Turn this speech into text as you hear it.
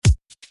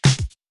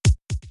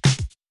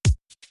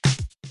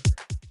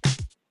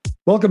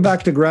Welcome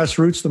back to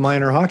Grassroots, the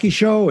Minor Hockey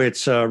Show.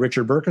 It's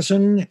Richard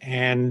Berkeson,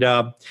 and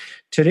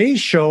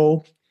today's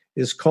show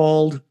is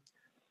called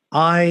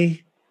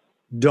I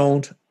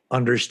Don't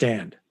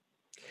Understand.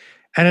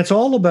 And it's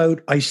all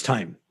about ice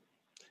time,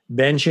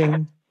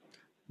 benching,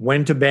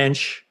 when to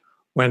bench,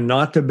 when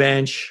not to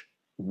bench,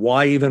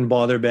 why even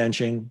bother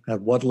benching,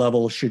 at what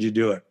level should you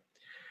do it.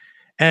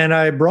 And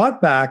I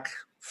brought back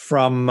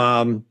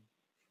from,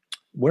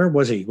 where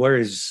was he? Where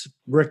is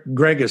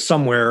Greg? Is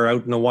somewhere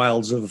out in the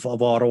wilds of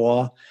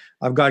Ottawa.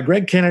 I've got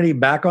Greg Kennedy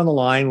back on the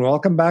line.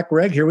 Welcome back,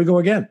 Greg. Here we go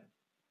again.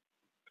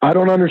 I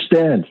don't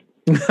understand.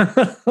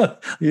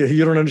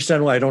 You don't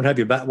understand why I don't have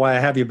you back? Why I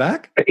have you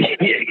back?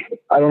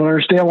 I don't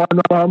understand why I'm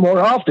not on more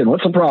often.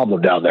 What's the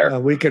problem down there?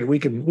 We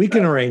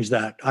can arrange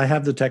that. I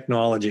have the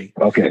technology.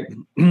 Okay.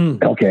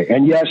 Okay.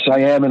 And yes, I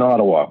am in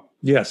Ottawa.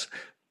 Yes.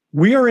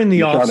 We are in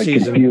the off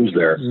season. Confused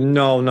there?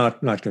 No,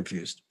 not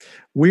confused.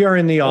 We are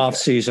in the off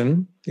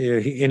season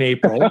in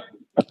April,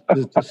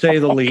 to say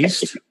the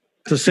least.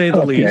 To say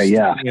the least.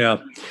 Yeah.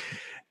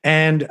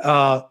 And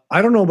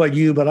I don't know about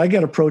you, but I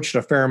get approached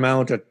a fair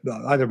amount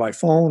either by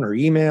phone or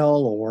email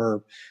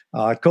or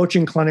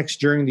coaching clinics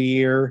during the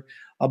year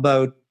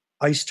about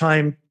ice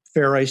time,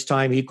 fair ice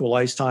time, equal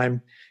ice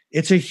time.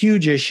 It's a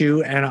huge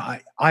issue, and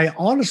I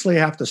honestly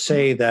have to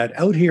say that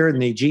out here in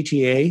the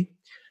GTA.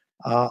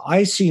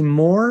 I see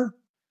more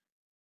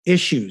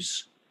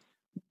issues,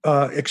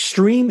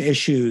 extreme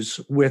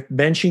issues with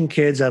benching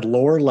kids at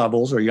lower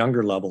levels or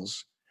younger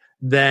levels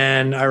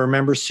than I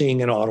remember seeing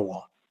in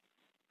Ottawa.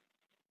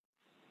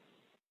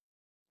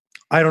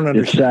 I don't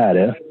understand.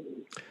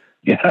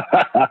 It's sad,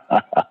 eh?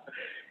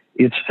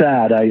 It's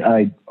sad.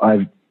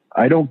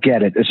 I don't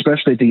get it,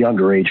 especially at the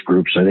younger age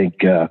groups. I think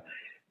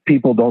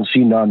people don't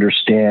seem to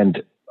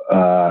understand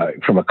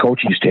from a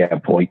coaching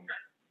standpoint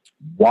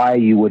why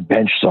you would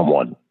bench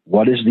someone.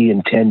 What is the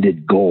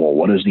intended goal?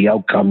 What is the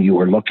outcome you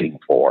are looking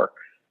for?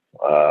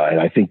 And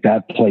I think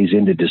that plays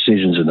into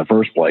decisions in the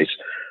first place.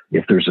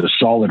 If there's a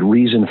solid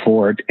reason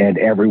for it and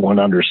everyone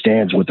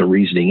understands what the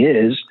reasoning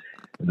is,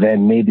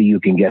 then maybe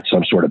you can get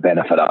some sort of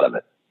benefit out of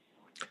it.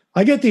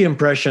 I get the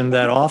impression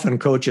that often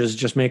coaches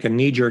just make a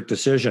knee-jerk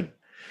decision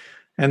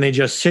and they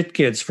just sit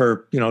kids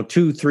for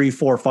 2, 3,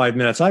 4, 5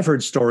 minutes. I've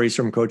heard stories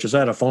from coaches. I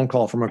had a phone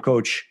call from a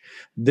coach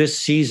this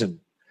season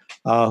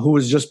who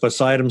was just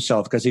beside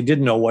himself because he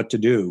didn't know what to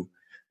do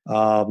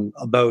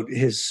about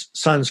his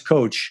son's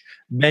coach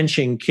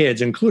benching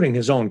kids, including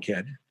his own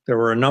kid. There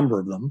were a number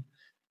of them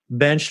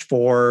benched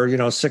for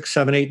 6,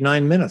 7, 8,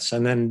 9 minutes,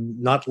 and then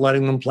not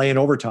letting them play in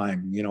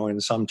overtime,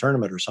 in some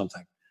tournament or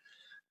something.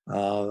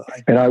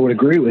 And I would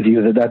agree with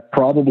you that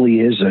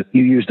probably is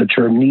you used the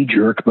term knee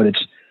jerk, but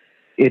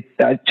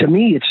to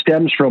me it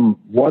stems from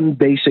one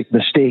basic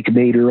mistake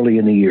made early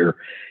in the year.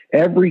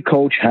 Every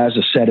coach has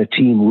a set of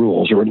team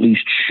rules, or at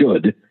least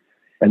should.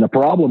 And the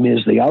problem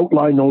is they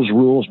outline those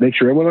rules, make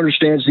sure everyone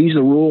understands these are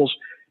the rules.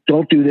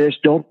 Don't do this,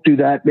 don't do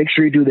that. Make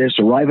sure you do this,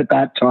 arrive at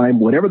that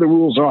time, whatever the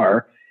rules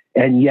are.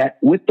 And yet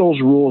with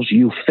those rules,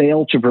 you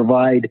fail to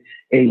provide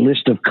a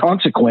list of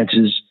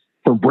consequences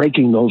for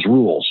breaking those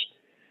rules.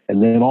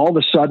 And then all of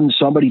a sudden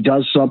somebody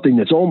does something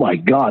that's, oh my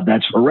God,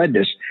 that's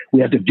horrendous.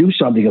 We have to do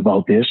something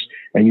about this.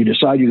 And you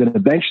decide you're going to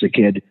bench the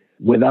kid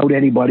without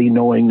anybody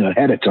knowing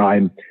ahead of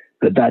time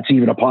that that's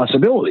even a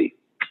possibility.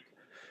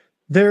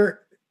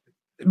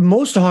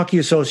 Most hockey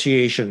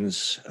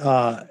associations,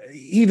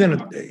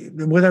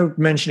 even without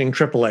mentioning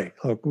AAA,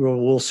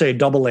 we'll say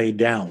AA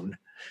down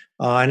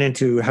and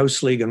into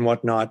house league and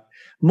whatnot,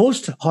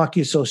 most hockey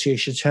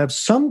associations have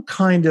some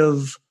kind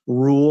of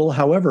rule,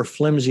 however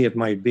flimsy it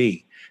might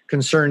be,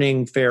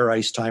 concerning fair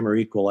ice time or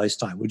equal ice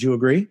time. Would you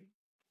agree?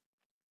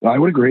 I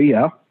would agree,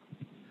 yeah.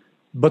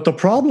 But the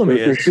problem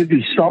is... There should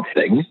be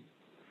something.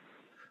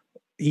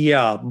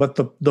 Yeah, but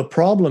the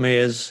problem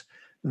is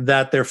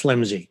that they're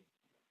flimsy.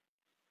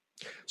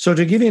 So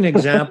to give you an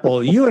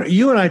example,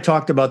 you and I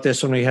talked about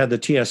this when we had the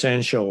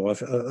TSN show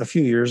a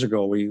few years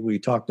ago. We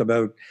talked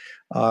about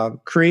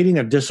creating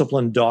a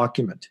discipline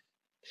document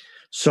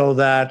so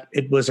that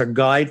it was a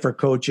guide for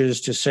coaches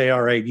to say,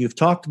 all right, you've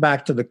talked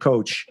back to the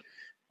coach,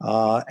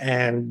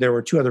 and there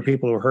were 2 other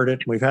people who heard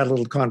it. We've had a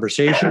little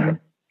conversation,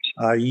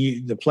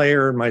 the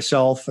player and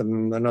myself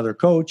and another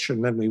coach,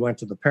 and then we went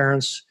to the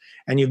parents.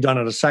 And you've done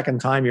it a second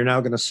time, you're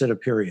now going to sit a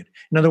period.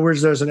 In other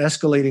words, there's an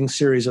escalating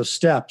series of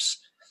steps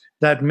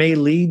that may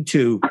lead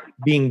to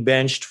being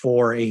benched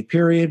for a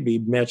period, be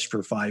benched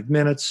for 5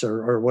 minutes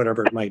or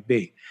whatever it might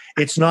be.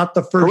 It's not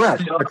the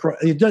first.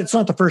 It's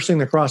not the first thing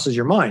that crosses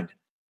your mind.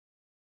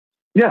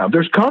 Yeah,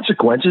 there's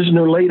consequences and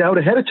they're laid out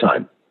ahead of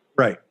time.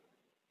 Right.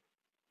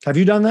 Have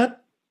you done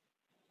that?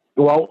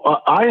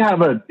 Well,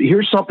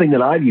 here's something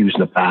that I've used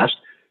in the past.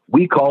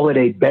 We call it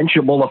a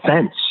benchable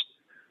offense.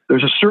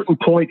 There's a certain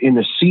point in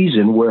the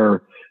season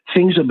where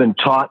things have been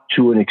taught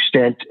to an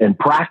extent and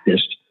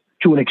practiced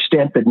to an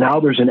extent that now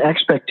there's an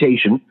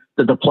expectation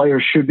that the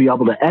players should be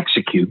able to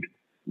execute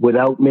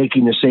without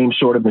making the same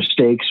sort of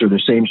mistakes, or the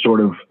same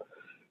sort of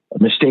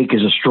mistake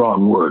is a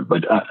strong word,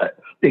 but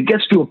it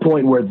gets to a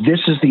point where this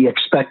is the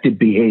expected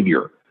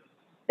behavior.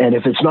 And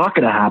if it's not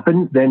going to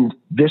happen, then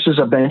this is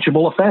a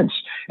benchable offense.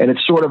 And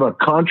it's sort of a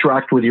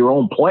contract with your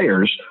own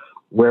players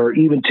where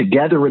even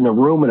together in the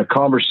room in a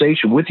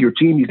conversation with your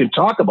team, you can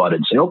talk about it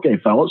and say, okay,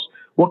 fellas,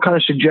 what kind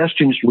of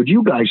suggestions would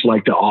you guys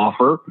like to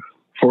offer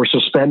for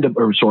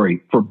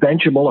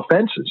benchable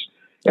offenses?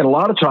 And a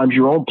lot of times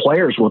your own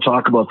players will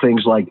talk about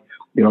things like,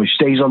 he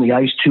stays on the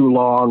ice too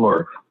long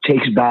or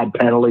takes bad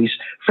penalties,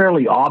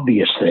 fairly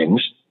obvious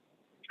things.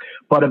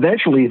 But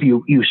eventually, if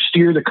you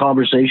steer the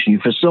conversation, you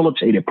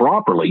facilitate it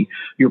properly,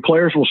 your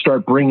players will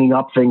start bringing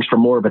up things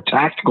from more of a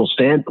tactical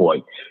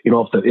standpoint.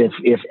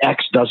 If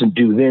X doesn't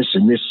do this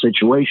in this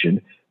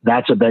situation,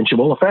 that's a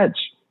benchable offense.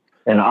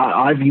 And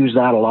I've used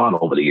that a lot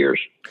over the years.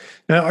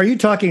 Now, are you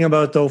talking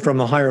about, though, from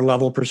the higher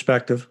level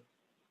perspective?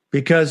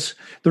 Because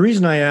the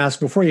reason I ask,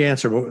 before you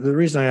answer, the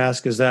reason I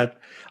ask is that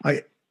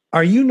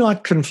are you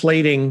not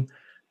conflating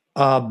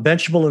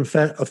benchable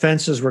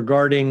offenses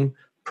regarding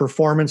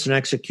performance and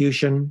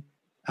execution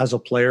as a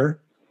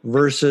player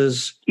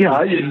versus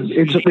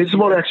it's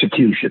about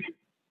execution.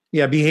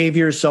 Yeah,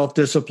 behavior,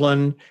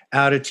 self-discipline,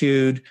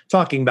 attitude,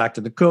 talking back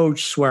to the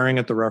coach, swearing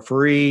at the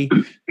referee,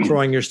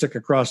 throwing your stick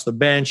across the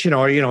bench, and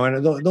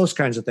those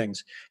kinds of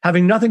things,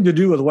 having nothing to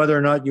do with whether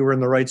or not you were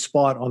in the right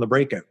spot on the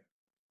breakout.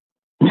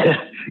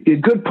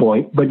 Good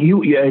point. But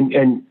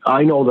and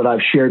I know that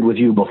I've shared with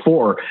you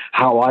before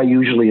how I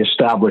usually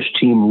establish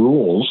team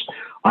rules.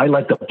 I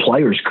let the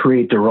players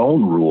create their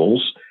own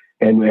rules.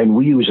 And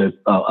we use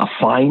a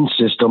fine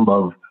system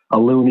of a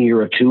loony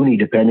or a toonie,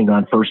 depending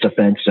on first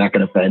offense,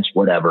 second offense,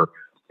 whatever.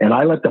 And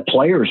I let the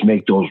players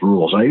make those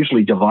rules. I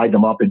usually divide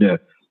them up into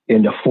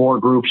 4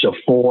 groups of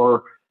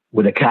 4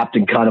 with a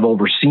captain kind of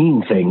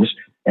overseeing things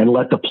and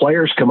let the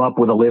players come up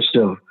with a list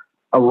of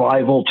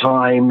arrival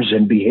times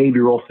and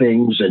behavioral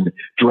things and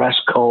dress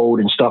code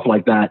and stuff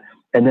like that.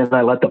 And then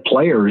I let the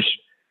players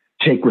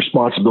take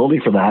responsibility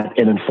for that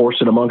and enforce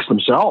it amongst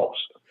themselves.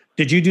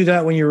 Did you do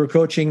that when you were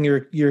coaching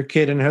your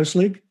kid in house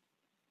league?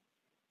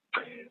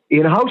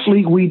 In house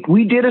league,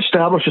 we did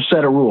establish a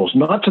set of rules,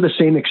 not to the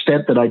same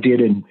extent that I did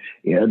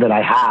that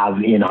I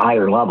have in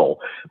higher level,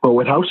 but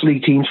with house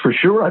league teams, for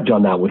sure, I've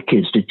done that with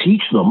kids to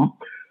teach them.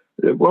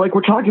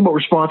 We're talking about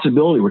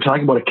responsibility, we're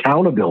talking about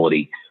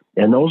accountability,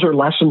 and those are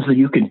lessons that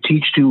you can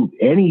teach to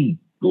any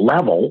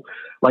level.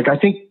 Like, I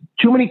think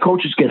too many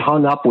coaches get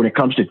hung up when it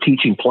comes to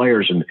teaching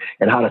players and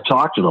how to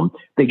talk to them.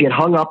 They get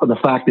hung up on the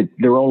fact that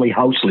they're only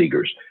house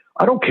leaguers.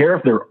 I don't care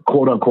if they're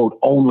quote unquote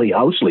only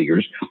house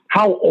leaguers.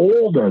 How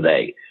old are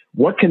they?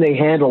 What can they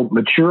handle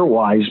mature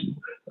wise,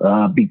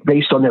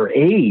 based on their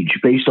age,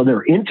 based on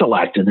their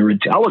intellect and their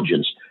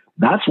intelligence?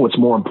 That's what's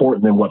more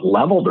important than what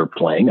level they're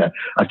playing. A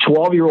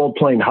 12-year-old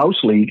playing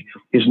house league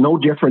is no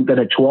different than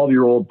a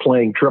 12-year-old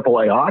playing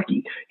AAA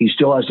hockey. He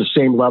still has the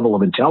same level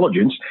of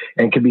intelligence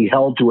and can be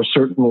held to a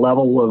certain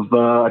level of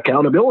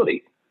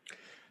accountability.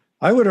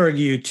 I would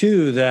argue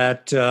too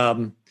that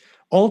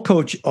all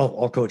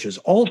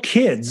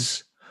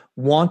kids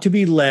want to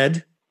be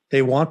led.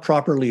 They want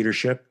proper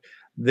leadership.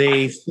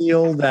 They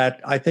feel that,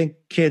 I think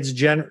kids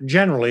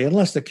generally,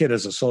 unless the kid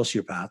is a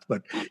sociopath,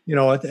 but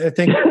I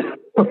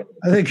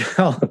think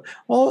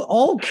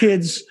all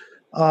kids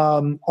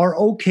are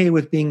okay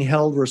with being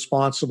held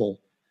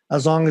responsible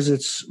as long as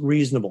it's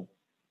reasonable.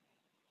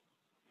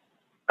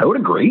 I would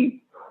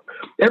agree.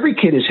 Every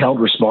kid is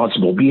held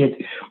responsible, be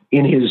it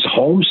in his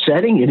home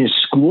setting, in his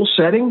school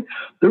setting.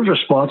 There's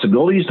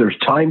responsibilities, there's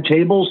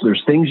timetables,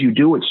 there's things you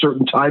do at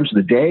certain times of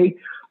the day.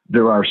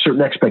 There are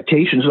certain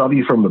expectations of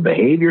you from a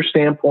behavior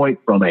standpoint,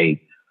 from a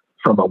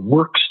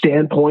work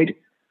standpoint.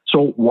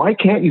 So why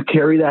can't you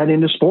carry that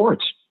into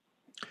sports?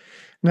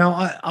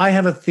 Now, I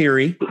have a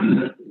theory,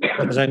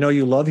 because I know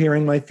you love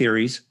hearing my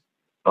theories.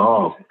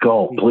 Oh,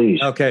 go,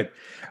 please. Okay.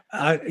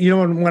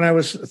 When I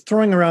was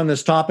throwing around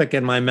this topic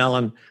in my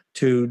melon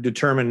to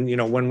determine,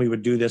 when we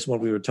would do this, what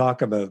we would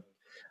talk about,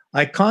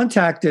 I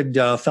contacted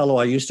a fellow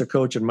I used to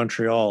coach in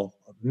Montreal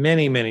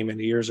many, many,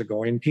 many years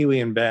ago in Pee Wee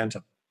and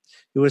Bantam.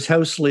 It was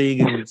house league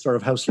and sort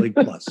of house league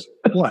plus.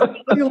 What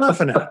are you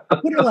laughing at?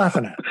 What are you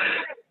laughing at?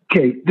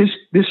 Okay, this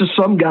is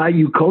some guy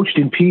you coached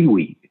in Pee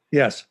Wee.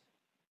 Yes.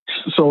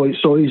 So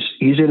he's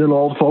in an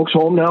old folks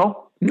home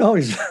now? No,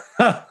 he's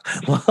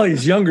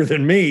younger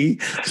than me.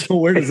 So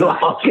where does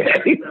that?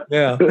 Okay.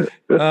 Yeah.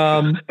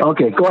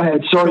 Okay, go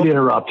ahead. Sorry to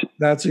interrupt.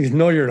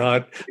 No, you're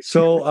not.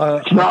 So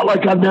it's not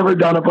like I've never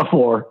done it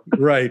before.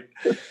 Right.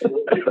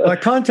 I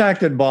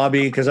contacted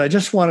Bobby because I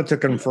just wanted to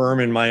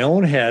confirm in my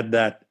own head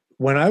that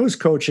when I was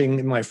coaching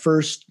in my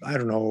first,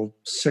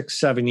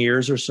 6-7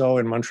 years or so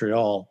in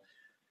Montreal,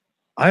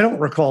 I don't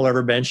recall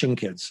ever benching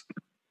kids.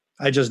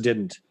 I just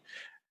didn't.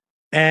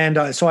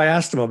 And so I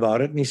asked him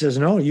about it, and he says,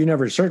 no, you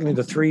never, certainly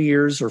the 3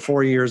 years or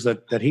 4 years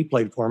that he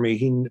played for me,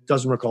 he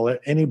doesn't recall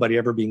anybody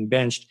ever being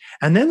benched.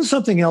 And then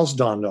something else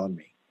dawned on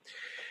me.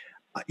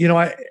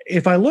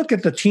 If I look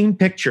at the team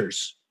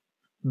pictures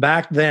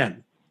back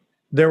then,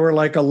 there were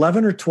like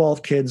 11 or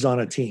 12 kids on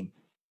a team.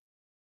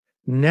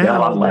 Now, a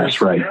lot less,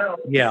 right?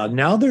 Yeah,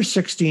 now there's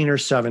 16 or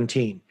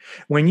 17.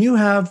 When you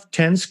have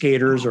 10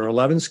 skaters or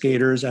 11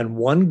 skaters and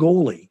one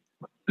goalie,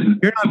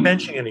 you're not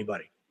benching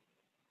anybody.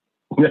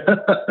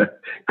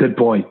 Good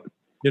point.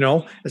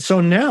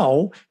 So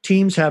now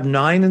teams have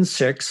 9 and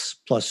 6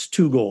 plus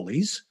 2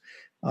 goalies.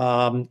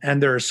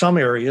 And there are some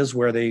areas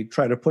where they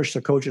try to push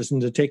the coaches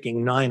into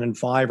taking 9 and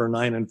 5 or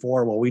 9 and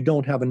 4. Well, we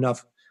don't have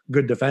enough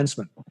good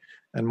defensemen.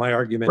 And my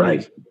argument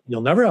is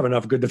you'll never have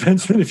enough good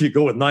defensemen if you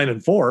go with 9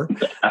 and 4.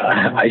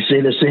 I say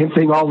the same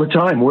thing all the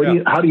time.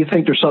 How do you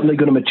think they're suddenly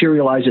going to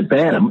materialize at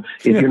Bantam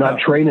if you're not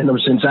training them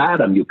since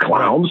Adam, you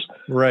clowns?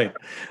 Right.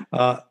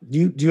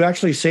 Do you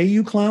actually say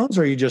you clowns,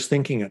 or are you just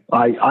thinking it?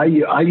 I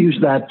use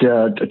that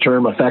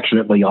term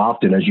affectionately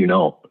often, as you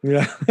know.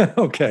 Yeah.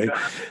 Okay.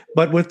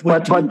 But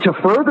to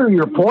further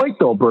your point,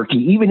 though, Berkey,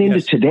 even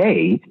into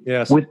today,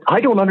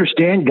 I don't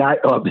understand, guy.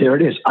 Oh, there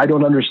it is. I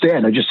don't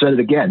understand. I just said it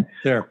again.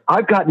 There.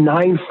 I've got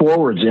 9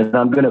 forwards, and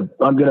I'm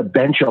gonna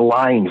bench a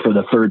line for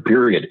the third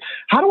period.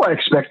 How do I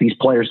expect these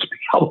players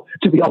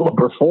to be able to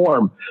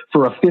perform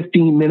for a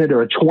 15-minute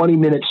or a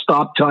 20-minute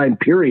stop time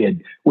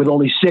period with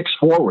only 6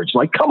 forwards?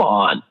 Like, come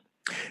on.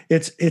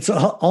 It's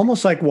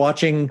almost like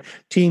watching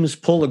teams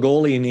pull a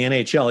goalie in the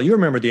NHL. You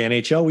remember the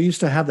NHL? We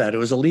used to have that. It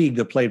was a league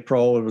that played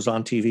pro. It was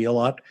on TV a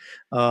lot.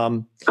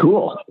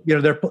 Cool.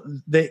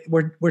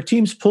 Where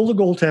teams pull the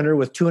goaltender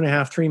with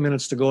 2.5, 3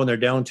 minutes to go, and they're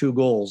down 2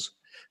 goals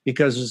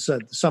because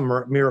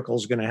some miracle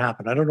is going to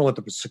happen. I don't know what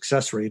the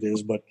success rate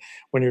is, but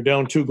when you're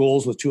down 2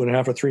 goals with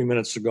 2.5 or 3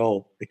 minutes to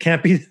go, it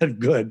can't be that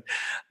good.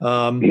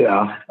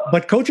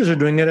 But coaches are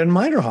doing it in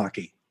minor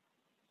hockey.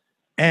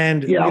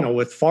 And,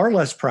 with far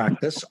less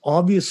practice,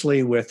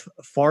 obviously with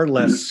far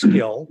less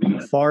skill,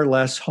 far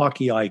less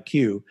hockey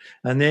IQ,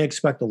 and they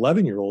expect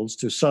 11-year-olds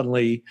to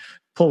suddenly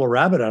pull a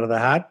rabbit out of the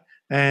hat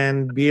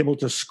and be able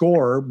to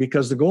score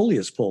because the goalie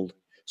is pulled.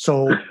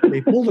 So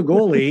they pull the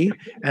goalie,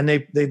 and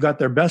they've got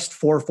their best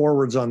 4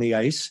 forwards on the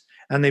ice,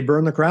 and they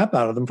burn the crap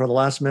out of them for the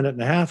last minute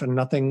and a half, and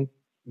nothing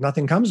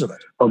comes of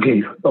it.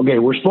 Okay.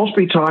 We're supposed to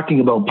be talking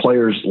about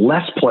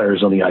less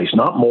players on the ice,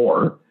 not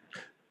more.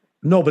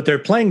 No, but they're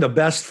playing the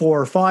best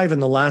 4 or 5 in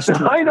the last 2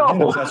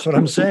 minutes. That's what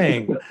I'm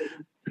saying.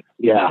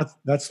 Yeah.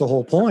 That's the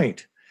whole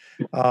point.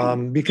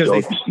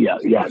 Because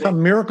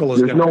some miracle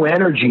is there's no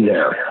energy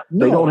there.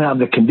 No. They don't have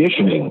the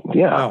conditioning.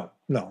 Yeah.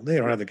 No, they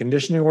don't have the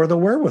conditioning or the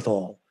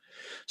wherewithal.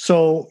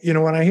 So,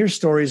 when I hear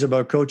stories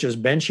about coaches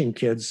benching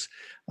kids,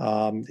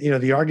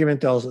 the argument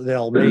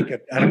they'll make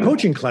at a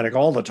coaching clinic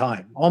all the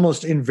time,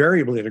 almost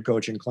invariably at a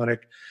coaching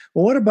clinic.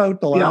 Well, what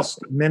about the last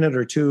minute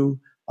or 2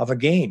 of a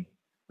game?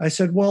 I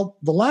said, well,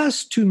 the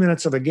last 2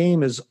 minutes of a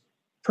game is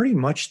pretty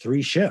much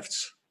 3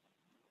 shifts.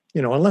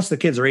 Unless the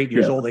kids are 8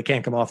 years old, they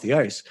can't come off the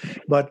ice.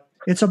 But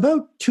it's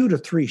about 2 to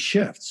 3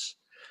 shifts.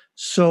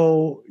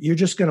 So you're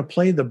just going to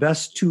play the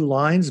best 2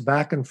 lines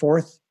back and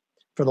forth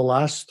for the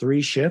last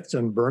 3 shifts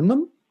and burn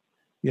them?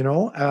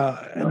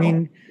 I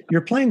mean,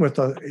 you're playing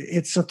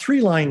it's a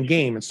 3-line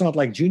game. It's not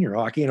like junior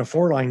hockey. In a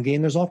 4-line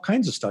game, there's all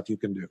kinds of stuff you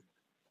can do.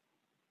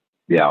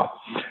 Yeah.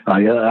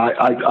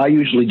 I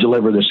usually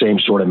deliver the same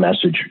sort of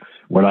message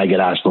when I get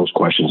asked those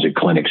questions at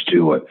clinics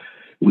too.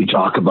 We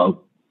talk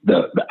about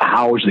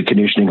how is the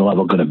conditioning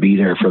level going to be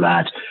there for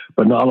that?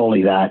 But not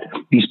only that,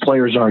 these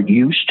players aren't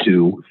used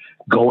to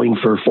going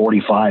for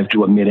 45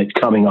 to a minute,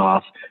 coming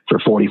off for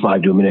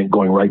 45 to a minute,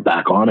 going right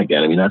back on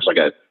again. I mean, that's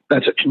a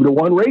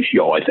 2-to-1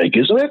 ratio, I think,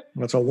 isn't it?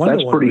 That's a 1-to-1.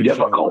 That's pretty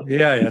difficult.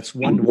 Yeah, it's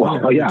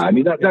 1-to-1. Well, yeah, I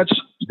mean that's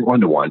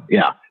 1-to-1.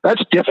 Yeah,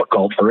 that's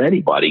difficult for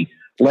anybody,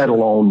 let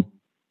alone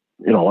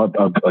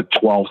a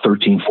 12,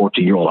 13,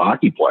 14-year-old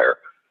hockey player.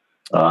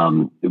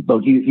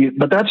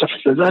 But that's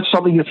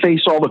something you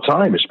face all the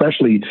time,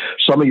 especially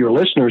some of your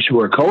listeners who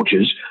are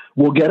coaches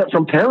will get it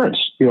from parents.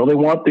 They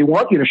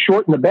want you to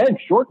shorten the bench.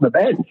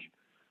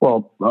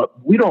 Well,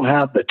 we don't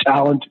have the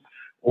talent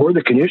or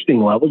the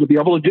conditioning level to be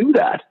able to do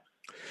that.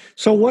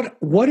 So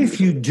what if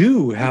you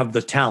do have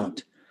the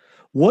talent?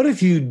 What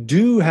if you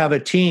do have a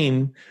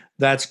team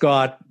that's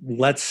got,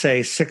 let's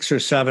say, 6 or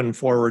 7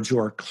 forwards who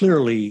are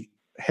clearly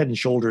head and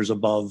shoulders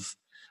above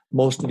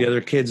most of the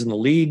other kids in the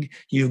league?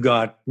 You've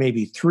got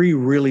maybe 3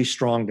 really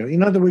strong.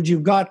 In other words,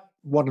 you've got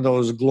one of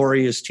those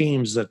glorious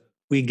teams that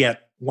we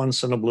get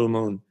once in a blue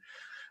moon.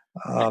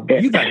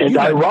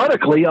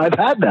 Ironically, I've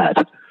had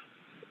that.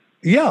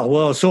 Yeah,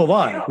 well, so have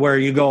I. Where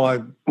you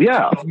go,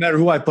 no matter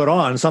who I put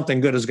on,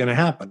 something good is going to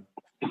happen.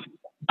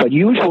 But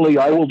usually,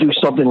 I will do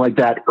something like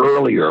that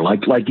earlier,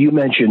 like you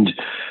mentioned,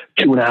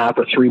 2.5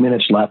 or 3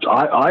 minutes left.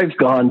 I've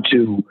gone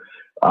to,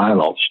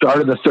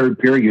 start of the third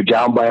period. You're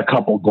down by a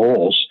couple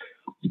goals.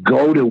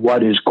 Go to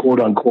what is quote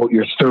unquote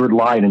your third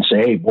line and say,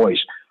 hey,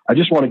 boys, I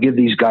just want to give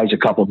these guys a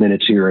couple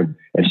minutes here and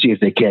see if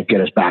they can't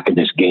get us back in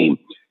this game,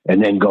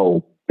 and then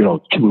go,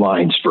 2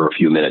 lines for a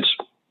few minutes.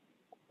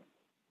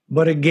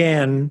 But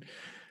again,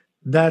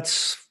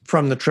 that's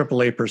from the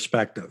AAA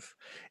perspective.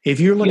 If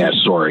you're looking,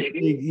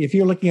 if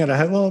you're looking at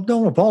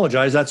don't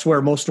apologize. That's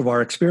where most of our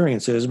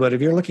experience is. But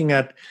if you're looking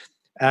at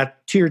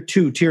tier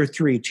 2, tier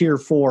 3, tier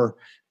 4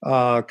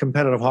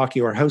 competitive hockey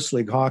or house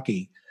league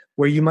hockey,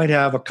 where you might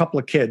have a couple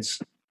of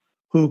kids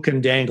who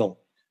can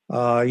dangle.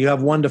 You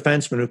have one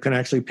defenseman who can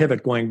actually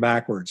pivot going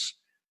backwards.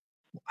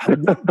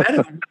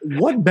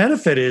 What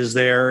benefit is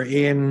there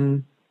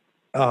in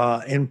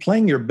in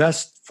playing your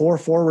best 4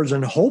 forwards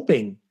and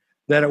hoping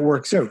that it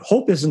works out.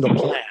 Hope isn't a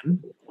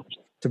plan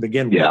to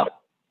begin with. Yeah.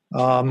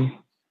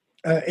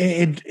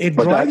 It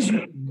drives.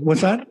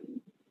 What's that?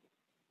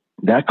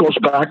 That goes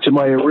back to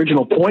my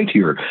original point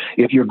here.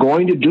 If you're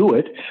going to do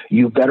it,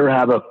 you better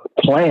have a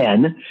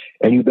plan,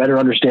 and you better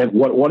understand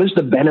what is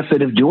the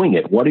benefit of doing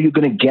it? What are you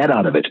going to get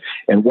out of it?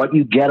 And what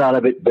you get out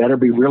of it better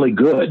be really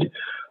good,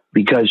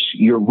 because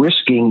you're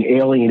risking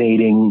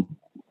alienating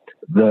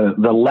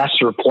the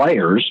lesser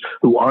players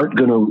who aren't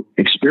going to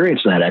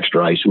experience that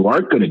extra ice, who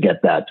aren't going to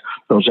get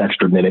those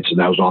extra minutes and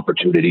those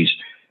opportunities.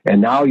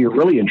 And now you're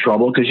really in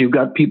trouble because you've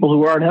got people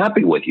who aren't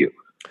happy with you.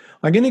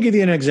 I'm going to give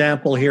you an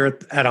example here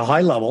at a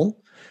high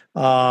level.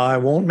 I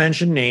won't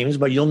mention names,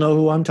 but you'll know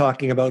who I'm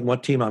talking about and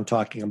what team I'm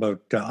talking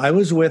about. I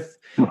was with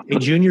a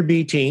junior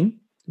B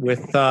team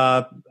with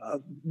a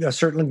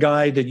certain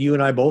guy that you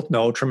and I both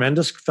know,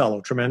 tremendous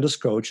fellow, tremendous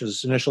coach.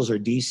 His initials are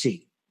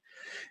DC.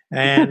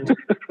 And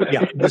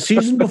yeah, the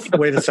season before,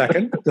 wait a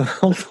second,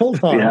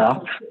 hold on. Yeah.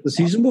 The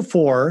season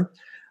before,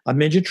 a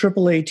midget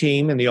AAA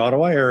team in the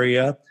Ottawa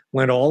area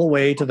went all the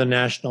way to the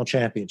national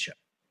championship.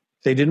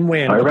 They didn't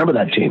win. I remember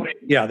that team.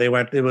 Yeah, they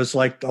went. It was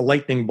like a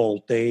lightning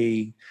bolt.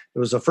 It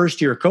was a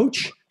first-year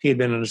coach. He had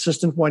been an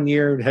assistant 1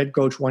 year, head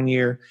coach 1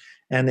 year,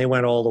 and they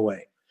went all the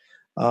way.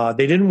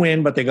 They didn't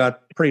win, but they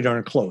got pretty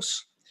darn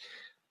close.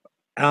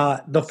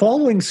 The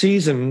following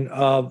season,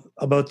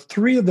 about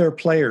 3 of their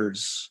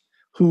players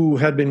who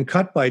had been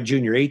cut by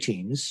junior A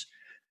teams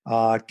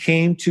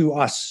came to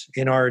us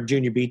in our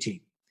junior B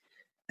team,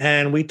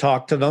 and we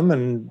talked to them,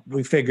 and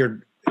we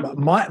figured.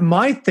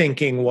 My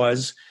thinking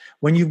was,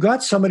 when you've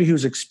got somebody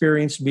who's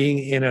experienced being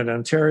in an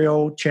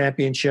Ontario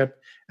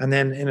championship and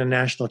then in a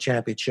national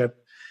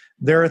championship,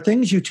 there are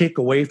things you take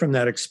away from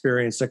that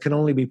experience that can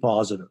only be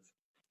positive,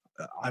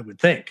 I would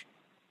think,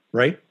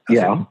 right?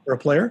 For a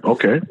player.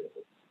 Okay.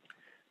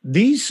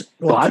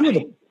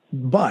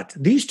 But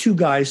these 2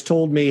 guys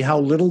told me how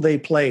little they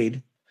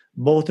played,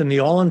 both in the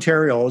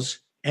All-Ontarios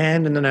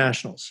and in the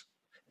Nationals,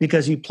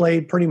 because he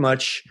played pretty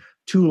much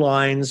 2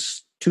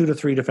 lines, 2 to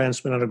 3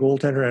 defensemen and a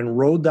goaltender, and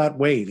rode that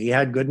wave. He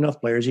had good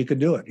enough players. He could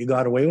do it. He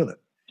got away with it.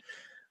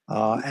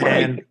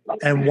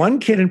 And one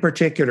kid in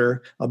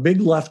particular, a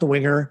big left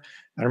winger,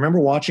 I remember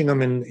watching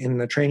him in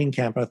the training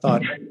camp, and I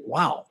thought,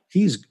 wow,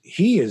 he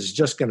is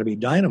just going to be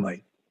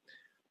dynamite.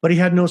 But he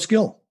had no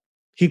skill.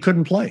 He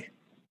couldn't play.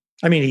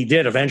 I mean, he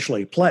did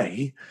eventually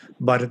play,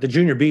 but at the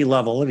junior B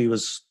level, he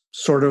was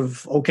sort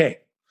of okay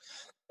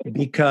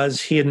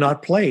because he had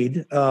not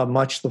played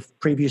much the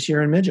previous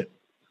year in midget.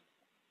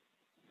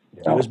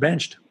 He was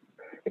benched.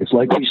 It's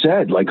like we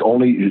said,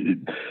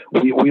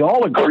 we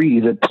all agree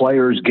that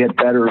players get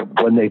better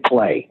when they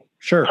play.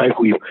 Sure. Right?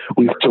 We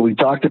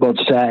talked about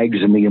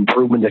SAGs and the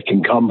improvement that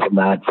can come from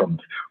that, from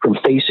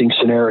facing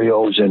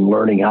scenarios and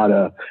learning how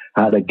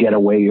to get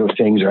away with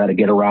things, or how to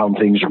get around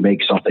things or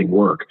make something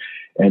work.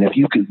 And if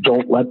you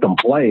don't let them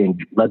play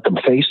and let them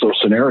face those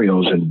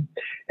scenarios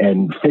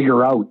and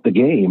figure out the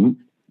game,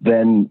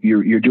 then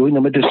you're doing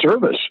them a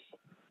disservice.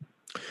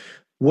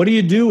 What do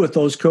you do with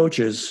those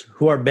coaches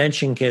who are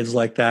benching kids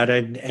like that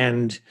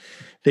and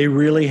they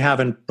really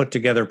haven't put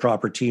together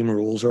proper team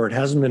rules, or it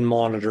hasn't been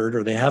monitored,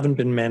 or they haven't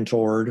been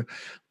mentored,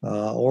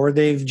 or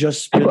they've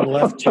just been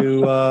left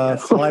to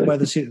fly by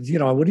the seat?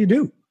 What do you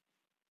do?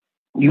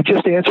 You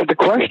just answered the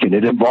question.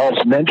 It involves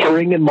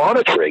mentoring and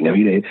monitoring. I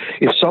mean,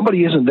 if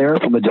somebody isn't there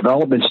from a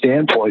development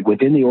standpoint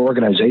within the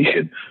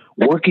organization,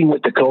 working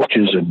with the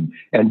coaches and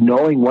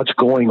knowing what's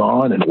going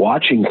on and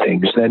watching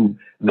things, then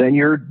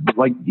you're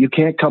like, you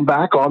can't come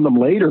back on them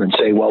later and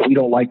say, well, we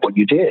don't like what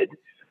you did.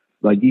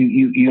 Like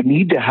you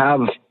need to have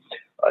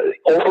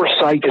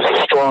oversight is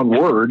a strong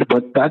word,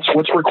 but that's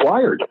what's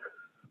required.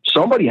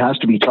 Somebody has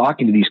to be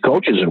talking to these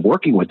coaches and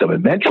working with them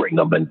and mentoring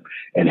them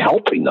and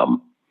helping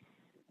them.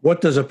 What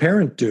does a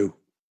parent do?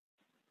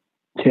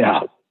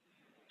 Yeah.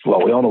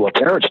 Well, we all know what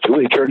parents do.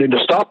 They turn into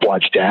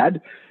stopwatch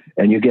dad,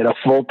 and you get a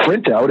full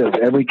printout of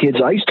every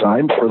kid's ice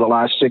time for the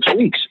last 6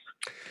 weeks.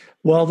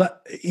 Well,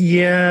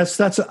 yeah.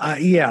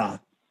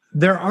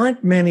 There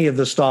aren't many of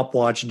the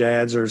stopwatch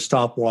dads or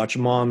stopwatch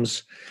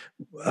moms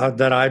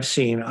that I've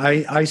seen.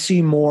 I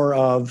see more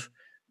of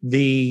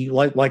the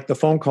like the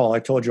phone call I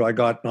told you I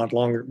got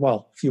a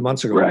few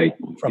months ago, right,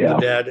 from the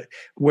dad,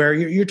 where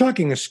you're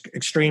talking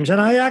extremes.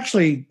 And I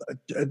actually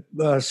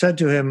said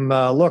to him,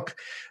 look,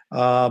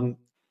 are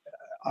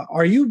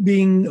you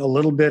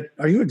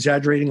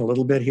exaggerating a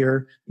little bit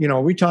here?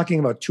 Are we talking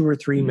about 2 or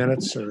 3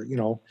 minutes or,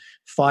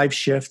 5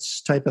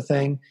 shifts type of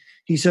thing?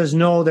 He says,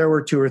 no, there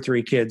were 2 or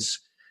 3 kids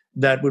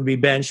that would be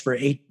benched for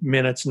 8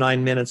 minutes,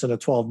 9 minutes, and a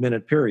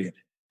 12-minute period,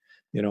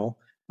 or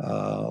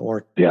 12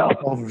 or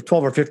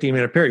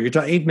 15-minute period. You're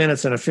talking 8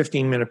 minutes and a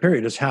 15-minute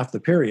period is half the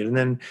period, and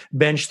then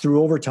benched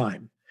through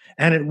overtime.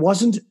 And it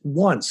wasn't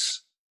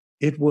once,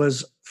 it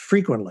was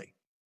frequently.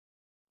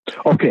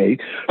 Okay,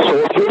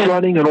 so if you're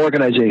running an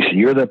organization,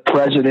 you're the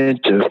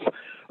president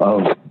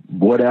of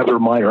whatever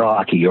minor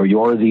hockey, or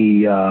you're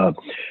the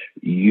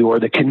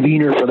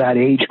convener for that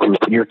age group,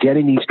 and you're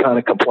getting these kind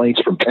of complaints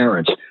from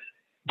parents,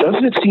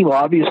 doesn't it seem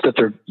obvious that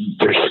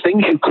there's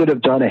things you could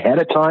have done ahead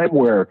of time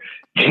where,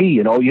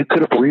 you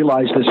could have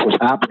realized this was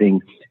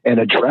happening and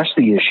addressed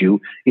the issue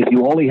if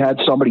you only had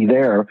somebody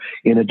there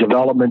in a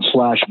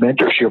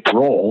development/mentorship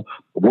role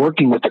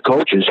working with the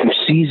coaches who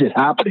sees it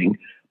happening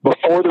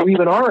before there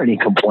even are any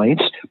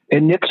complaints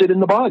and nips it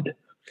in the bud.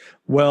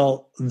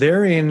 Well,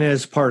 therein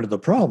is part of the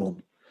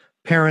problem.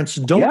 Parents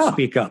don't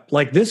speak up.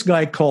 Like this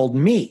guy called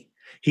me.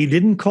 He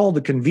didn't call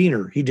the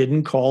convener. He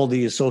didn't call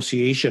the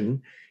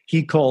association.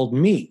 He called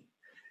me.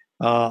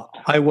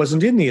 I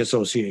wasn't in the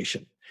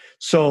association.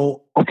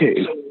 So,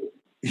 okay.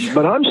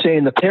 But I'm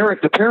saying the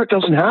parent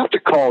doesn't have to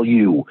call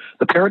you.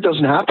 The parent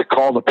doesn't have to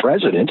call the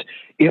president.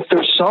 If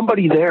there's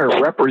somebody there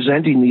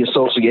representing the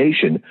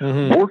association,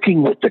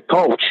 working with the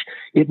coach,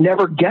 it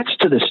never gets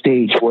to the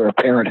stage where a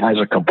parent has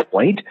a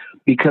complaint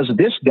because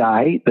this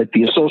guy that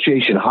the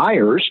association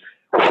hires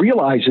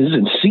realizes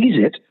and sees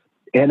it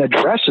and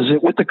addresses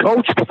it with the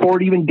coach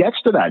before it even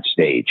gets to that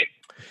stage.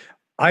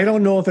 I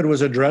don't know if it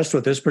was addressed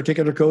with this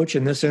particular coach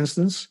in this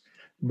instance,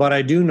 but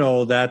I do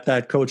know that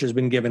that coach has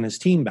been given his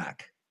team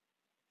back.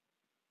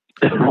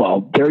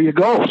 Well, there you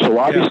go. So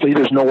obviously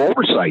there's no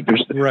oversight. There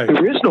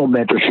is no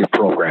mentorship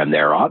program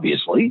there,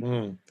 obviously.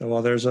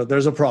 Well, there's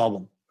a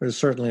problem. There's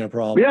certainly a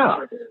problem.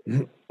 Yeah.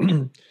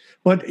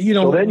 But,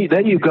 so then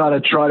you've got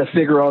to try to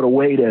figure out a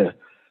way to,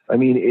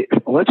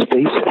 let's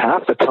face it,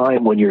 half the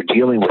time when you're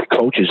dealing with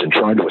coaches and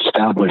trying to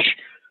establish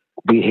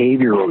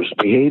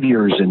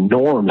behaviors and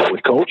norms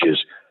with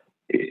coaches,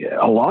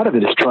 a lot of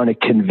it is trying to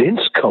convince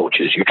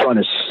coaches. You're trying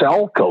to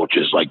sell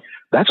coaches. Like,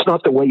 that's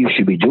not the way you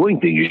should be doing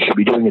things. You should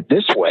be doing it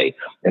this way.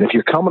 And if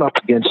you're coming up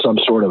against some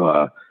sort of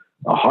a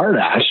hard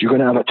ass, you're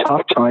going to have a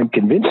tough time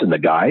convincing the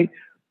guy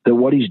that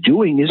what he's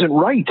doing isn't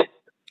right.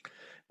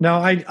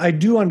 Now, I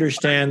do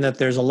understand that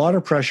there's a lot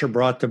of pressure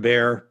brought to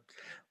bear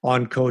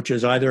on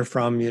coaches, either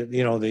from,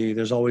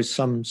 there's always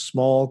some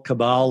small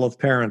cabal of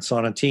parents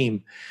on a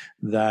team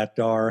that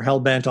are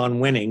hell-bent on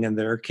winning and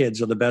their kids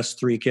are the best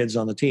 3 kids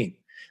on the team.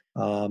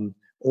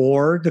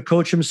 Or the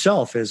coach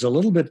himself is a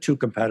little bit too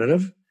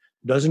competitive,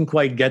 doesn't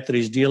quite get that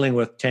he's dealing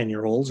with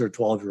 10-year-olds or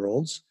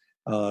 12-year-olds,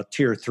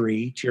 tier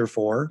 3, tier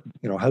 4,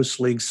 house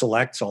league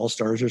selects,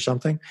 all-stars or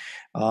something.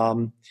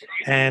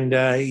 And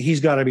he's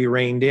got to be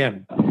reined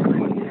in.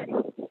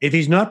 If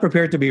he's not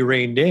prepared to be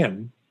reined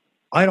in,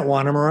 I don't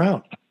want him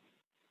around.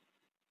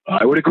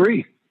 I would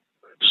agree.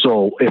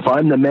 So if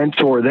I'm the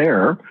mentor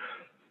there,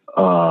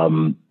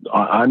 I'm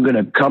going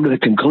to come to the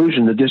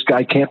conclusion that this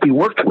guy can't be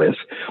worked with.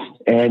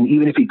 And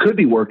even if he could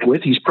be worked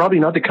with, he's probably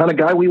not the kind of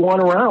guy we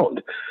want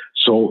around.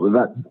 So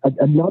that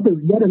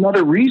yet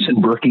another reason,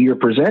 Berkey, you're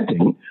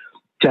presenting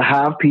to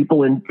have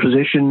people in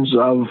positions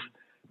of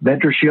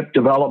mentorship,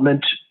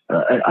 development.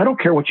 I don't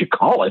care what you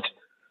call it,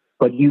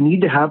 but you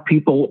need to have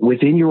people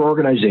within your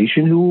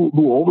organization who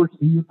oversee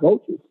your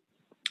coaches.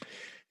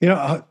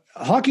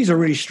 Hockey's a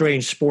really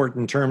strange sport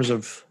in terms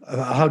of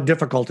how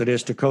difficult it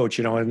is to coach,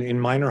 in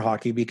minor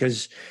hockey,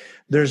 because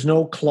there's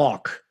no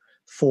clock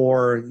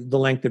for the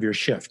length of your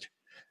shift.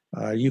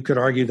 You could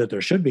argue that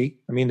there should be.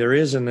 There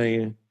is in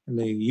the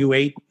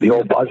U8. The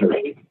old buzzer.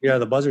 Yeah,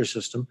 the buzzer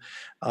system.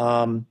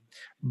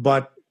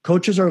 But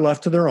coaches are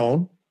left to their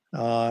own.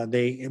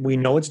 We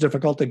know it's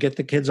difficult to get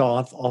the kids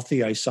off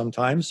the ice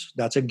sometimes.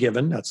 That's a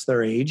given. That's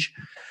their age.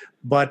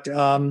 But,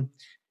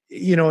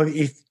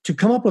 if to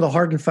come up with a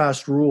hard and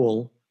fast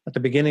rule at the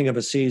beginning of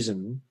a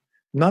season,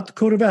 not the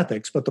code of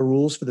ethics, but the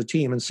rules for the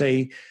team, and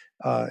say,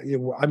 I'm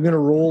going to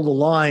roll the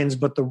lines,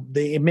 but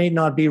it may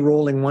not be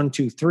rolling 1,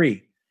 2,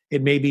 3.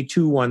 It may be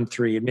 2, 1,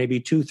 3. It may be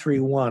 2, 3,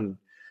 1.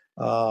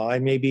 I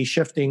may be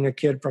shifting a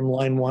kid from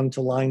line 1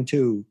 to line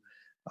 2.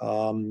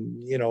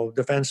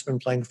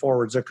 Defensemen playing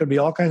forwards. There could be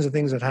all kinds of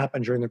things that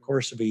happen during the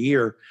course of a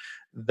year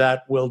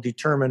that will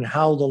determine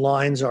how the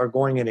lines are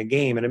going in a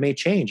game. And it may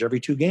change every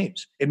 2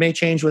 games. It may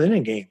change within a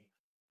game.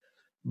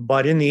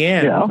 But in the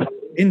end,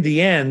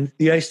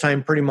 the ice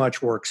time pretty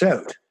much works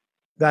out.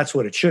 That's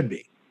what it should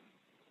be.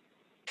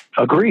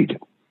 Agreed.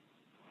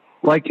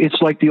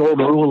 It's like the old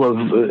rule of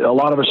a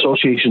lot of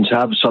associations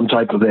have some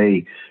type of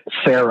a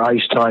fair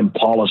ice time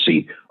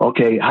policy.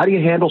 Okay, how do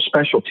you handle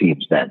special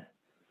teams then?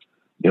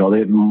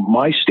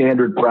 My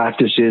standard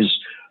practice is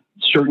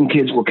certain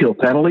kids will kill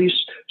penalties,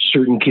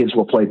 certain kids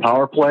will play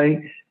power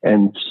play,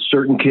 and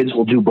certain kids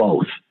will do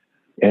both.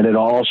 And it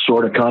all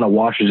sort of kind of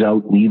washes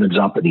out and evens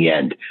up in the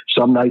end.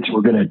 Some nights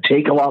we're going to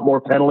take a lot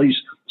more penalties.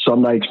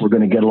 Some nights we're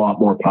going to get a lot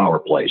more power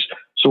plays.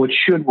 So it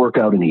should work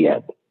out in the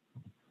end.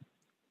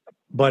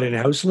 But in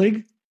house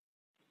league?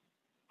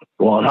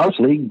 Well, in house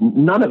league,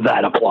 none of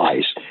that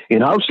applies.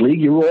 In house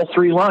league, you roll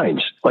 3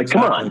 lines.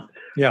 Exactly. Come on.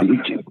 Yeah.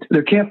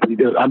 There can't be,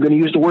 I'm going to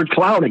use the word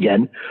clown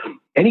again.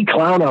 Any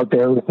clown out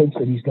there who thinks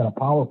that he's got a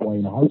power play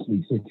in a house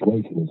league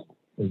situation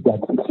has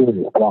got some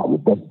serious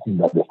problems. Doesn't seem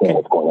to understand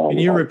what's going on. Can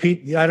you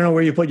repeat? I don't know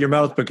where you put your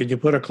mouth, but can you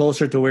put it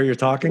closer to where you're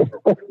talking?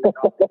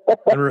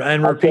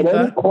 and repeat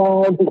that?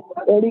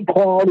 Any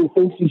clown who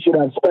thinks he should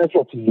have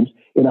special teams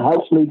in a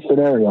house league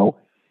scenario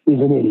is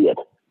an idiot.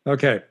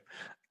 Okay.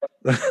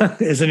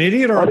 Is an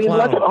idiot or a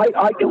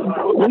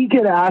clown? We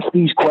get asked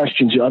these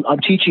questions. I'm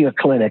teaching a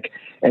clinic,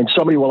 and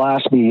somebody will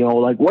ask me,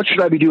 like, what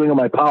should I be doing on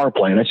my power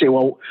play? And I say,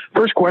 well,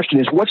 first question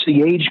is, what's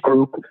the age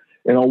group?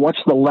 What's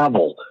the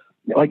level?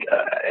 Like,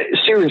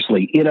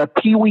 seriously, in a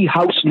Pee Wee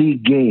House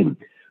League game,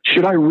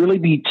 should I really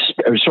be,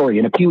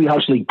 in a Pee Wee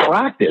House League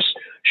practice,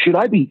 should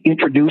I be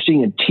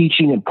introducing and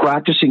teaching and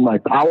practicing my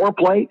power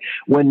play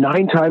when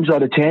 9 times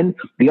out of 10,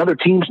 the other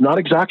team's not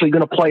exactly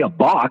going to play a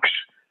box?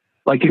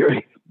 Like,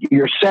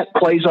 your set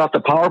plays off the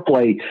power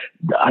play.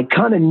 I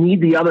kind of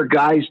need the other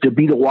guys to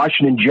be the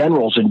Washington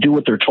Generals and do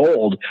what they're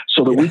told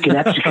so that we can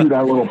execute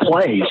our little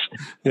plays.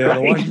 Yeah,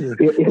 right?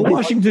 the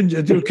Washington.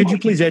 Could you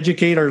please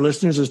educate our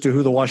listeners as to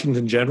who the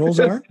Washington Generals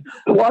are?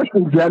 The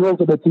Washington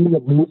Generals are the team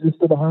that loses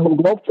to the Harlem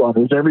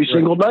Globetrotters every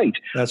single night.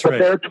 That's right.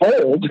 But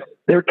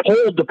they're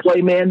told to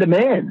play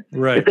man-to-man.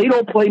 Right. If they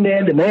don't play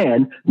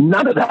man-to-man,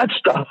 none of that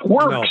stuff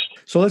works. No.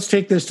 So let's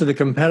take this to the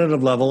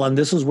competitive level, and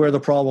this is where the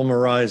problem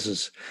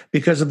arises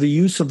because of the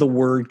use of the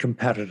word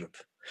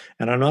competitive.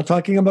 And I'm not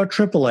talking about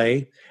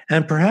AAA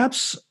and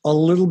perhaps a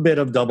little bit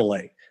of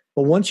AA.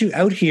 But once you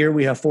out here,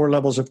 we have 4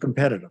 levels of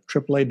competitive: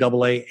 AAA,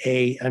 AA,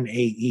 A, and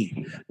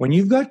AE. When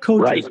you've got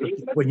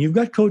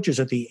coaches,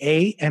 at the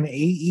A and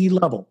AE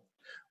level,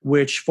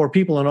 which for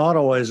people in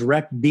Ottawa is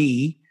Rec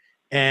B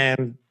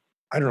and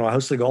I don't know,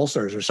 House League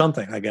All-Stars or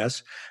something, I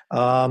guess.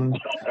 When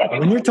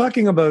you're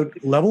talking about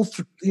level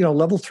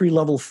 3,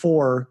 level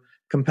 4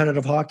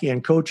 competitive hockey,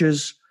 and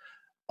coaches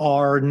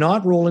are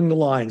not rolling the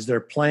lines, they're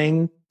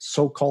playing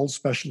so-called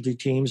specialty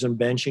teams and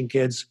benching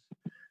kids,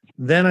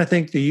 then I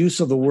think the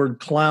use of the word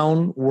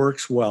clown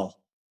works well.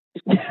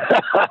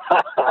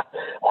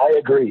 I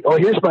agree. Oh,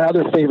 here's my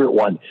other favorite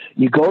one.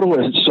 You go to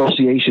an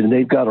association and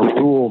they've got a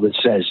rule that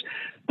says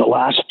the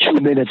last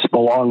 2 minutes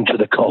belong to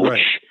the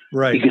coach.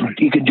 Right.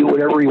 He can do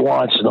whatever he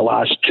wants in the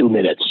last 2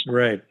 minutes.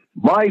 Right.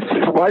 My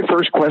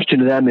first question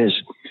to them is,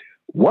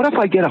 what if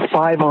I get a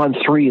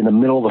 5-on-3 in the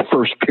middle of the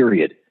first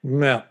period?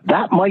 Yeah.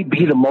 That might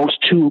be the most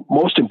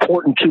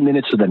important 2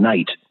 minutes of the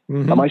night.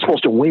 Mm-hmm. Am I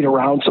supposed to wait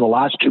around to the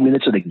last 2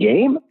 minutes of the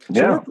game?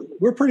 So yeah.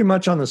 We're pretty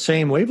much on the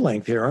same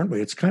wavelength here, aren't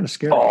we? It's kind of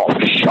scary. Oh,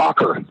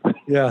 shocker.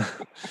 Yeah.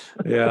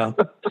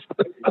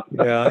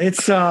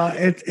 It's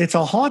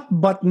a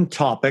hot button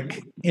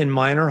topic in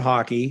minor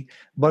hockey,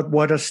 but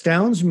what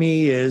astounds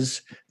me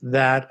is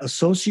that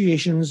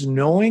associations,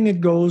 knowing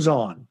it goes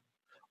on,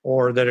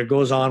 or that it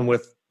goes on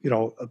with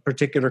a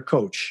particular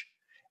coach,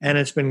 and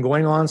it's been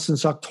going on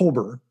since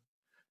October,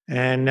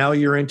 and now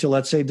you're into,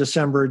 let's say,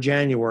 December,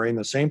 January, and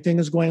the same thing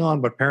is going on,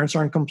 but parents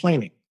aren't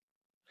complaining.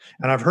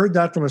 And I've heard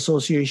that from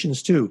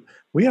associations too.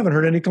 We haven't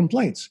heard any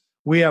complaints.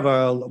 We have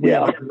a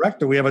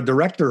director. We have a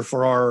director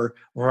for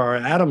our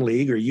Atom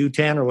League or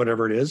U10 or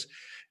whatever it is,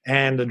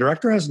 and the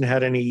director hasn't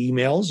had any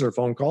emails or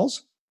phone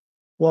calls.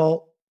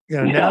 Well,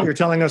 now you're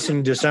telling us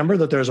in December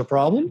that there's a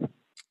problem.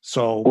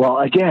 So, well,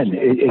 again,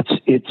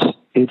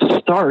 it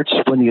starts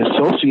when the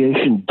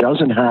association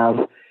doesn't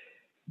have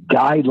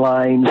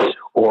guidelines,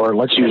 or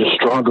let's use a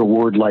stronger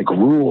word like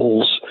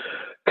rules,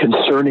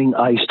 concerning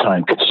ice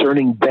time,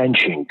 concerning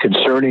benching,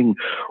 concerning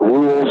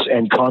rules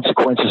and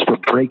consequences for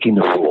breaking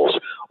the rules,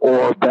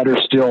 or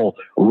better still,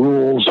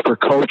 rules for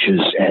coaches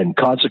and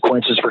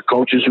consequences for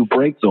coaches who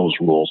break those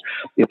rules.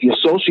 If the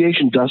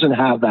association doesn't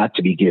have that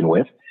to begin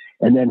with,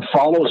 and then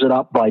follows it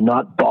up by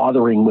not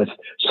bothering with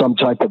some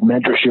type of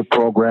mentorship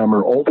program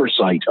or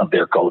oversight of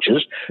their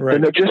coaches, then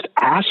they're just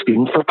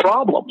asking for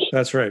problems.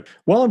 That's right.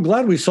 Well, I'm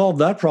glad we solved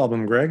that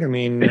problem, Greg. I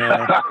mean,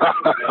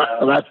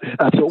 that's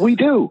what we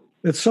do.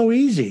 It's so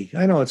easy.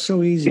 I know it's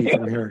so easy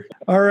from here.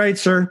 All right,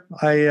 sir.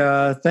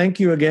 I thank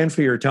you again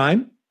for your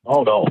time.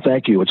 Oh no,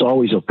 thank you. It's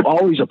always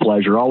a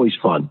pleasure. Always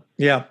fun.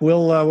 Yeah,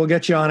 we'll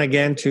get you on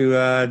again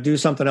to do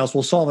something else.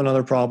 We'll solve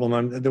another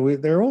problem.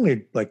 There are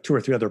only like 2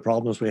 or 3 other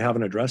problems we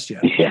haven't addressed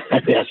yet. Yeah,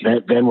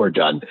 then we're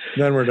done.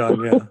 Then we're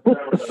done. Yeah.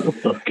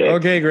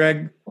 Okay,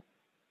 Greg.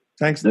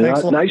 Thanks.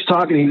 Nice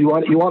talking to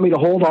you. You want me to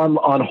hold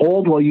on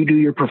hold while you do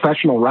your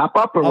professional wrap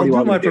up, or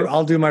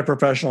I'll do my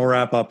professional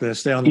wrap up.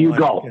 Stay on the line. You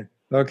go.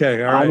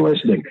 Okay. All right. I'm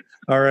listening.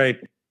 All right.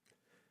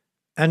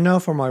 And now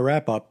for my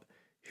wrap up.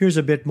 Here's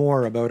a bit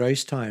more about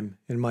ice time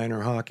in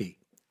minor hockey.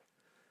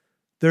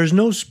 There's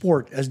no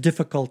sport as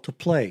difficult to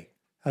play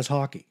as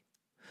hockey.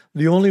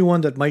 The only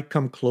one that might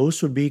come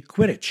close would be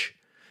Quidditch,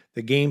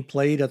 the game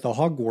played at the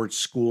Hogwarts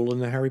school in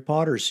the Harry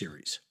Potter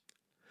series.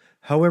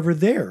 However,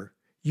 there,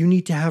 you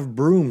need to have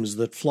brooms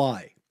that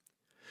fly.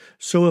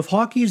 So if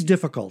hockey is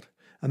difficult,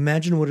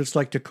 imagine what it's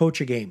like to coach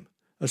a game,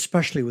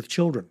 especially with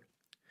children.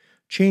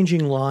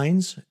 Changing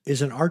lines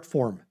is an art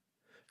form.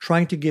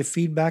 Trying to give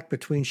feedback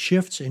between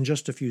shifts in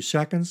just a few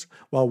seconds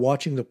while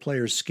watching the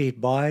players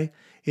skate by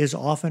is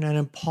often an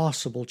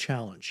impossible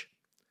challenge.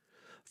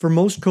 For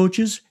most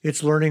coaches,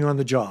 it's learning on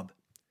the job.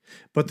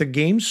 But the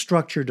game's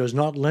structure does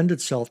not lend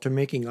itself to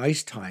making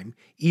ice time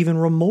even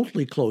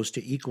remotely close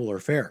to equal or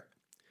fair.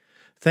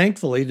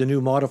 Thankfully, the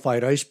new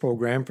modified ice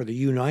program for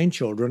the U9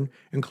 children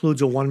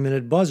includes a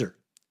 1-minute buzzer.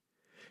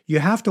 You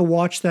have to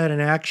watch that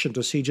in action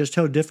to see just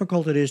how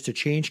difficult it is to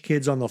change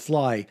kids on the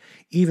fly,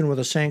 even with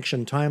a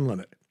sanctioned time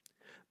limit.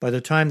 By the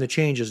time the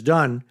change is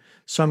done,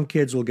 some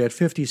kids will get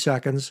 50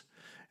 seconds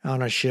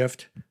on a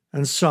shift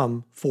and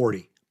some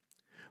 40.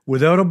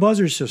 Without a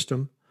buzzer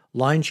system,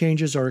 line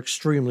changes are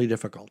extremely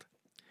difficult.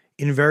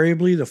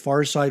 Invariably, the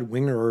far side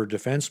winger or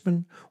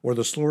defenseman, or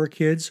the slower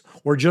kids,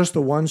 or just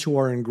the ones who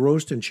are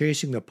engrossed in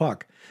chasing the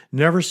puck,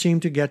 never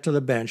seem to get to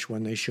the bench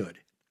when they should.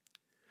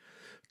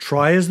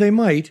 Try as they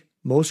might,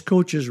 most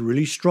coaches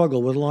really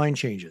struggle with line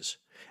changes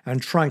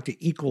and trying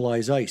to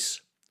equalize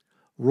ice.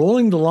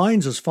 Rolling the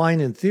lines is fine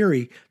in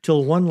theory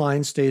till one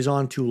line stays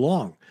on too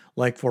long,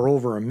 like for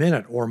over a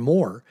minute or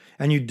more,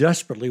 and you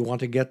desperately want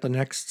to get the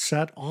next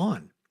set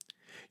on.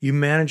 You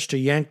manage to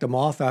yank them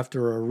off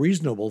after a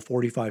reasonable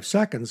 45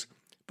 seconds,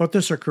 but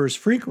this occurs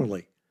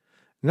frequently.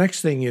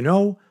 Next thing you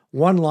know,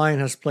 one line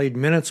has played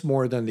minutes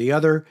more than the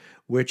other,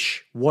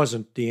 which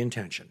wasn't the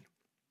intention.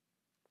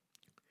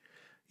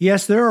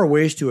 Yes, there are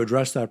ways to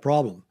address that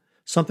problem,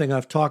 something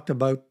I've talked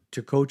about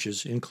to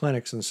coaches in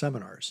clinics and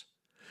seminars.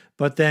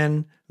 But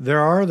then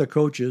there are the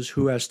coaches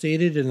who, as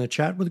stated in the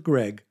chat with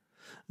Greg,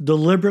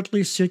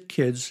 deliberately sit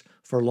kids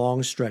for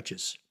long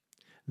stretches.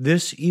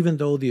 This even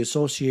though the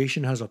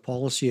association has a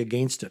policy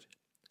against it.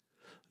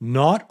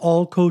 Not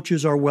all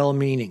coaches are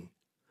well-meaning.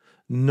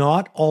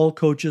 Not all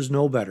coaches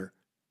know better.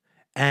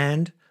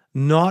 And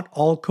not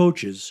all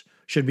coaches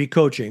should be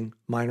coaching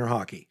minor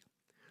hockey.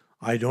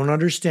 I don't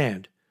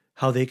understand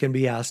how they can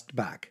be asked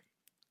back.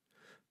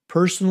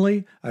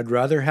 Personally, I'd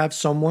rather have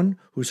someone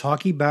whose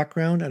hockey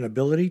background and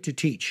ability to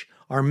teach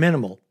are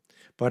minimal,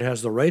 but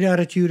has the right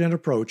attitude and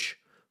approach,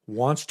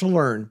 wants to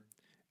learn,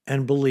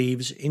 and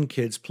believes in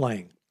kids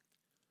playing.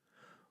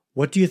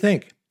 What do you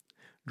think?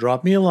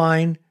 Drop me a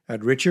line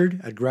at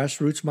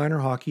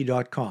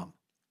richard@grassrootsminorhockey.com.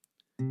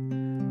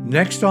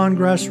 Next on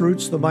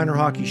Grassroots, the Minor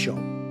Hockey Show.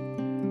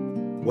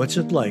 What's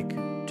it like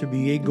to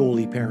be a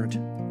goalie parent?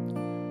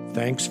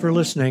 Thanks for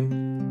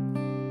listening.